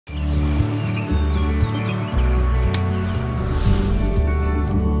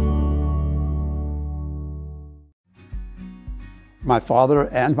My father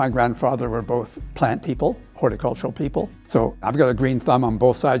and my grandfather were both plant people, horticultural people. So I've got a green thumb on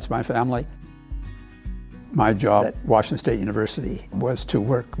both sides of my family. My job at Washington State University was to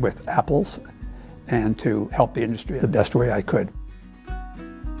work with apples and to help the industry the best way I could.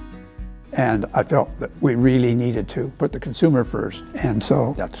 And I felt that we really needed to put the consumer first. And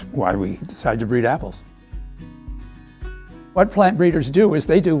so that's why we decided to breed apples. What plant breeders do is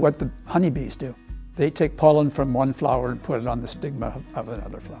they do what the honeybees do. They take pollen from one flower and put it on the stigma of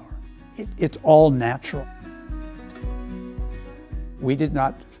another flower. It's all natural. We did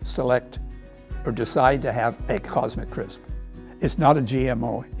not select or decide to have a Cosmic Crisp. It's not a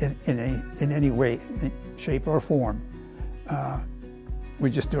GMO in any way, shape, or form. We're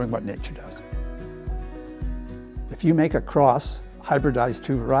just doing what nature does. If you make a cross, hybridize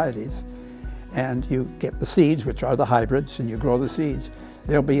two varieties, and you get the seeds, which are the hybrids, and you grow the seeds,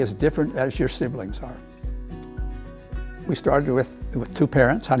 they'll be as different as your siblings are. We started with two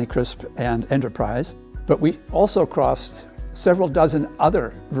parents, Honeycrisp and Enterprise, but we also crossed several dozen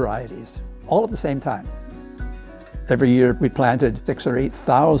other varieties, all at the same time. Every year we planted 6,000 or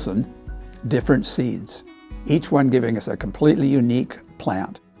 8,000 different seeds, each one giving us a completely unique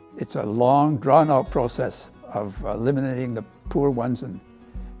plant. It's a long, drawn-out process of eliminating the poor ones and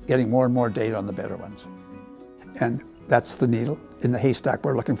getting more and more data on the better ones. And that's the needle in the haystack.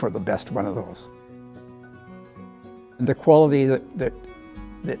 We're looking for the best one of those. And the quality that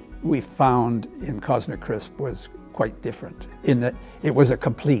we found in Cosmic Crisp was quite different in that it was a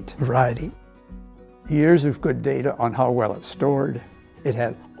complete variety. Years of good data on how well it's stored. It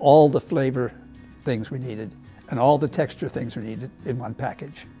had all the flavor things we needed and all the texture things we needed in one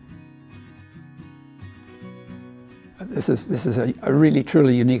package. This is a really,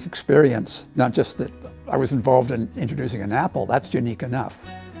 truly unique experience. Not just that I was involved in introducing an apple, that's unique enough,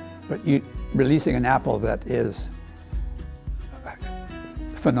 but releasing an apple that is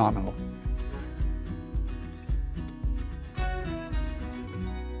phenomenal.